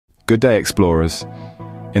Good day, explorers.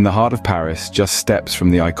 In the heart of Paris, just steps from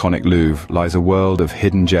the iconic Louvre, lies a world of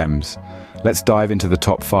hidden gems. Let's dive into the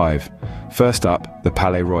top 5. First up, the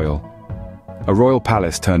Palais Royal. A royal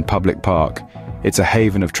palace turned public park, it's a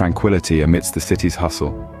haven of tranquility amidst the city's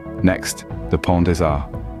hustle. Next, the Pont des Arts.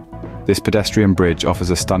 This pedestrian bridge offers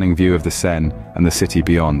a stunning view of the Seine and the city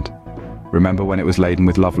beyond. Remember when it was laden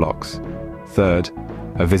with lovelocks? Third,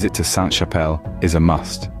 a visit to Sainte-Chapelle is a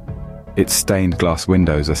must. Its stained glass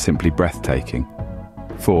windows are simply breathtaking.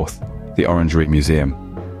 Fourth, the Orangery Museum.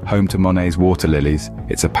 Home to Monet's water lilies,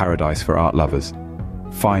 it's a paradise for art lovers.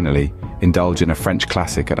 Finally, indulge in a French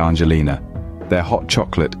classic at Angelina. Their hot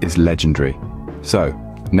chocolate is legendary. So,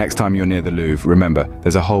 next time you're near the Louvre, remember,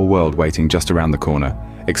 there's a whole world waiting just around the corner.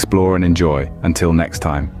 Explore and enjoy. Until next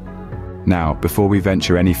time. Now, before we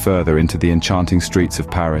venture any further into the enchanting streets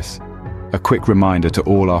of Paris, a quick reminder to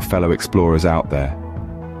all our fellow explorers out there.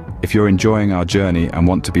 If you're enjoying our journey and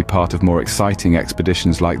want to be part of more exciting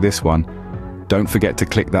expeditions like this one, don't forget to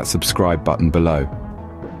click that subscribe button below.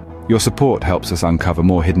 Your support helps us uncover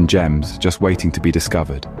more hidden gems just waiting to be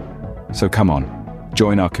discovered. So come on,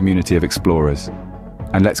 join our community of explorers,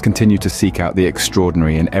 and let's continue to seek out the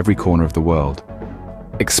extraordinary in every corner of the world.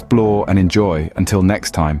 Explore and enjoy. Until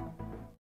next time.